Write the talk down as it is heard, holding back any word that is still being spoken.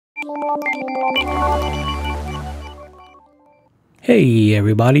Hey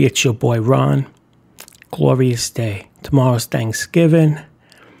everybody, it's your boy Ron. Glorious day. Tomorrow's Thanksgiving,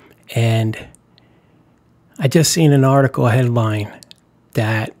 and I just seen an article headline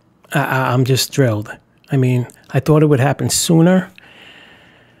that I'm just thrilled. I mean, I thought it would happen sooner,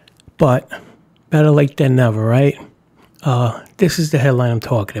 but better late than never, right? This is the headline I'm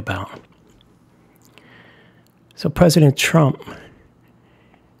talking about. So President Trump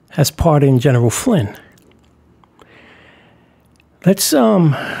has pardoned General Flynn. Let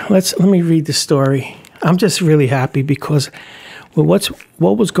me read the story. I'm just really happy because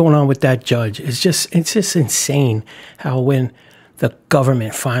what was going on with that judge is it's just insane how when the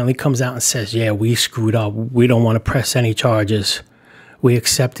government finally comes out and says, yeah, we screwed up, we don't want to press any charges, we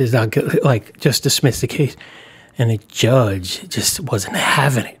accept it, like just dismiss the case, and the judge just wasn't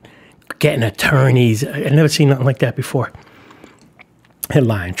having it, getting attorneys. I've never seen nothing like that before.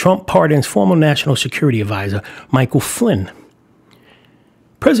 Headline: Trump pardons former National Security Advisor Michael Flynn.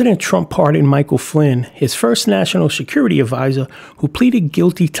 President Trump pardoned Michael Flynn, his first national security advisor, who pleaded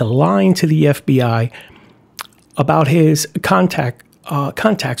guilty to lying to the FBI about his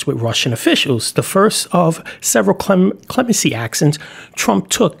contacts with Russian officials. The first of several clemency actions Trump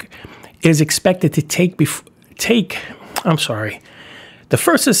took is expected to The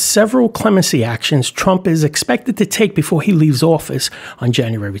first of several clemency actions Trump is expected to take before he leaves office on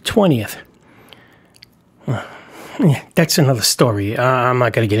January 20th. That's another story. I'm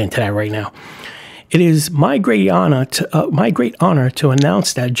not going to get into that right now. It is my great honor to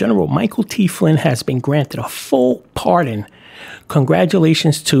announce that General Michael T. Flynn has been granted a full pardon.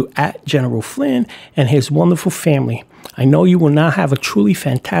 Congratulations to @General Flynn and his wonderful family. I know you will now have a truly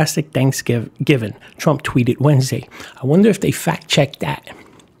fantastic Thanksgiving, Trump tweeted Wednesday. I wonder if they fact-checked that.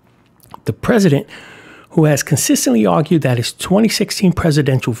 The president, who has consistently argued that his 2016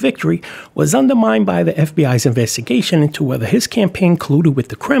 presidential victory was undermined by the FBI's investigation into whether his campaign colluded with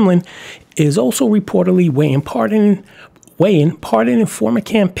the Kremlin, is also reportedly weighing pardoning former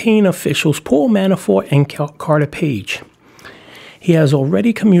campaign officials Paul Manafort and Carter Page. He has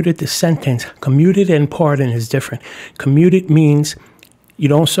already commuted the sentence. Commuted and pardon is different. Commuted means you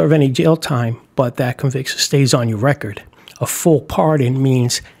don't serve any jail time, but that conviction stays on your record. A full pardon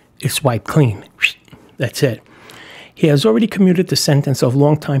means it's wiped clean. That's it. He has already commuted the sentence of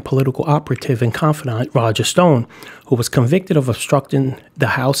longtime political operative and confidant Roger Stone, who was convicted of obstructing the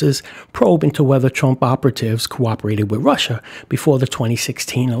House's probe into whether Trump operatives cooperated with Russia before the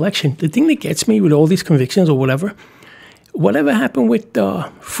 2016 election. The thing that gets me with all these convictions or whatever happened with the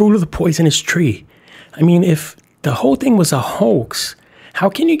fruit of the poisonous tree? I mean, if the whole thing was a hoax, how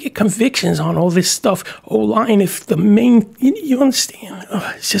can you get convictions on all this stuff? Oh, lying if the main, you understand?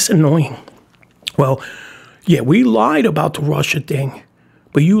 It's just annoying. Well, yeah, we lied about the Russia thing,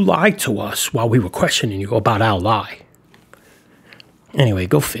 but you lied to us while we were questioning you about our lie. Anyway,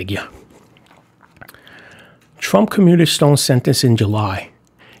 go figure. Trump commuted Stone's sentence in July,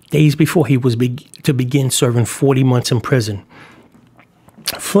 days before he was to begin serving 40 months in prison.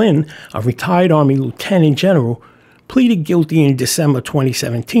 Flynn, a retired Army lieutenant general, pleaded guilty in December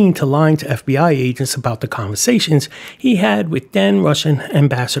 2017 to lying to FBI agents about the conversations he had with then Russian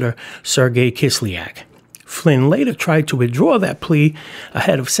Ambassador Sergei Kislyak. Flynn later tried to withdraw that plea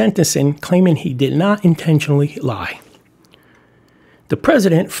ahead of sentencing, claiming he did not intentionally lie. The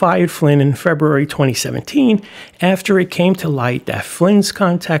president fired Flynn in February 2017 after it came to light that Flynn's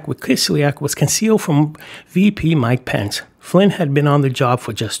contact with Kislyak was concealed from VP Mike Pence. Flynn had been on the job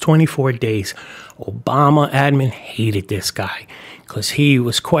for just 24 days. Obama admin hated this guy because he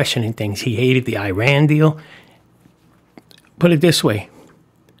was questioning things. He hated the Iran deal. Put it this way.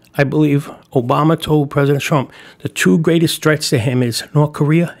 I believe Obama told President Trump the two greatest threats to him is North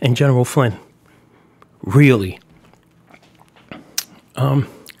Korea and General Flynn. Really.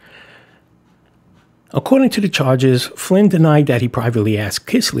 According to the charges, Flynn denied that he privately asked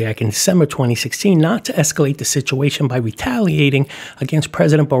Kislyak in December 2016 not to escalate the situation by retaliating against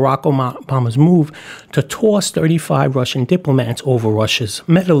President Barack Obama's move to toss 35 Russian diplomats over Russia's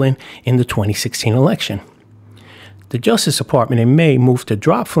meddling in the 2016 election. The Justice Department in May moved to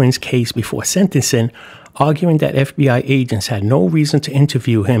drop Flynn's case before sentencing, arguing that FBI agents had no reason to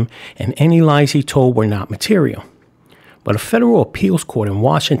interview him and any lies he told were not material. But a federal appeals court in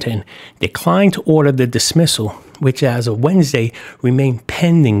Washington declined to order the dismissal, which as of Wednesday remained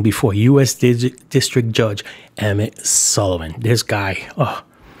pending before U.S. District Judge Emmett Sullivan. This guy,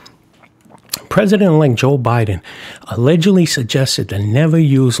 President-elect Joe Biden allegedly suggested the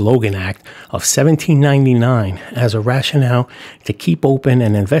never-used Logan Act of 1799 as a rationale to keep open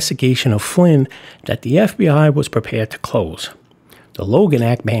an investigation of Flynn that the FBI was prepared to close. The Logan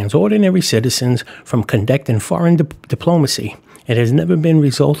Act bans ordinary citizens from conducting foreign diplomacy. It has never been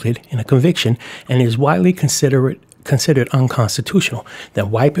resulted in a conviction and is widely considered unconstitutional.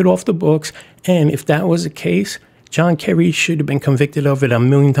 Then wipe it off the books, and if that was the case, John Kerry should have been convicted of it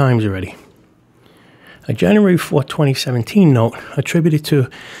 1,000,000 times already. A January 4, 2017 note attributed to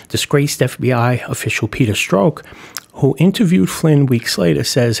disgraced FBI official Peter Strzok, who interviewed Flynn weeks later,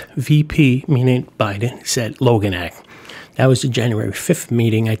 says VP, meaning Biden, said Logan Act. That was the January 5th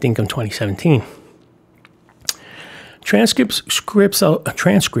meeting, I think, in 2017. Transcripts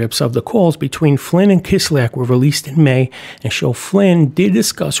of the calls between Flynn and Kislyak were released in May and show Flynn did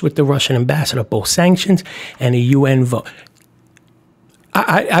discuss with the Russian ambassador both sanctions and a UN vote.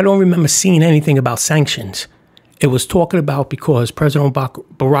 I don't remember seeing anything about sanctions. It was talking about because President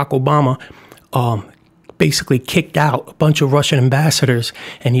Barack Obama basically kicked out a bunch of Russian ambassadors,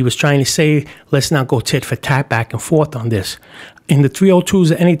 and he was trying to say, let's not go tit for tat back and forth on this. In the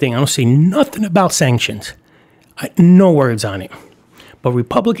 302s or anything, I don't see nothing about sanctions. No words on it. But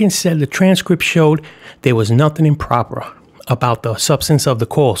Republicans said the transcript showed there was nothing improper about the substance of the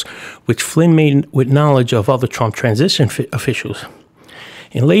calls, which Flynn made with knowledge of other Trump transition officials.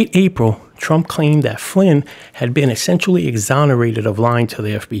 In late April, Trump claimed that Flynn had been essentially exonerated of lying to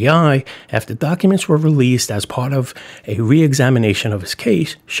the FBI after documents were released as part of a re-examination of his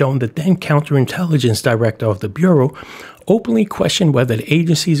case, showing the then counterintelligence director of the Bureau openly questioned whether the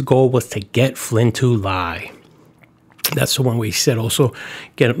agency's goal was to get Flynn to lie. That's the one where he said also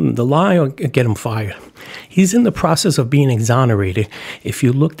get him to lie or get him fired. He's in the process of being exonerated. If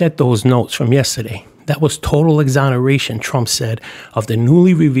you looked at those notes from yesterday, that was total exoneration, Trump said, of the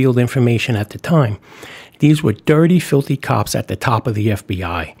newly revealed information at the time. These were dirty, filthy cops at the top of the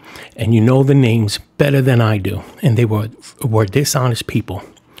FBI. And you know the names better than I do. And they were dishonest people.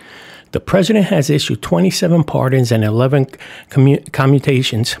 The president has issued 27 pardons and 11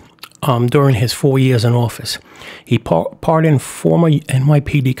 commutations during his 4 years in office. He pardoned former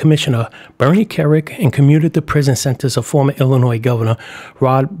NYPD Commissioner Bernie Kerik and commuted the prison sentence of former Illinois Governor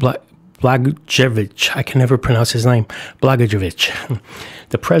Rod Blagojevich. I can never pronounce his name. Blagojevich.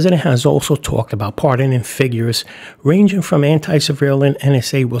 The president has also talked about pardoning figures ranging from anti-surveillance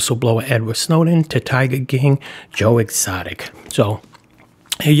NSA whistleblower Edward Snowden to Tiger King Joe Exotic. So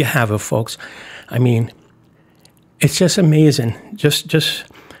here you have it, folks. I mean, it's just amazing.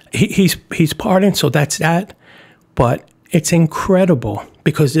 He's pardoned, so that's that. But it's incredible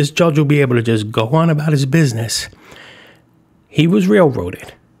because this judge will be able to just go on about his business. He was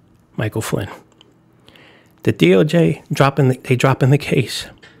railroaded, Michael Flynn. The DOJ dropping the case.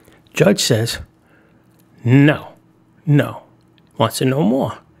 Judge says, no, wants to know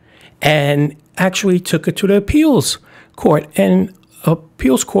more. And actually took it to the appeals court. And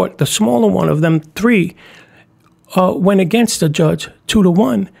appeals court, the smaller one of them, 3, went against the judge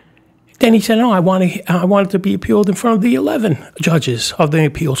 2-1. Then he said, no, I want it to be appealed in front of the 11 judges of the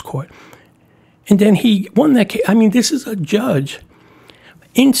appeals court. And then he won that case. I mean, this is a judge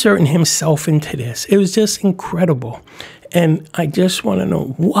inserting himself into this. It was just incredible. And I just want to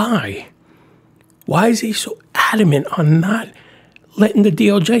know why. Why is he so adamant on not letting the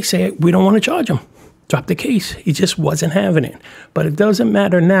DOJ say, we don't want to charge him? Drop the case. He just wasn't having it. But it doesn't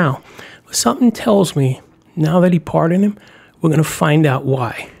matter now. Something tells me now that he pardoned him, we're going to find out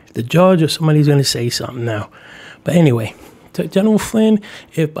why. The judge or somebody's going to say something now. But anyway, to General Flynn,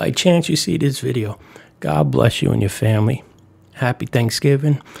 if by chance you see this video, God bless you and your family. Happy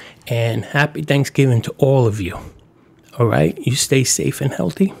Thanksgiving, and happy Thanksgiving to all of you. All right? You stay safe and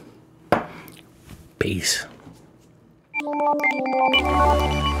healthy. Peace.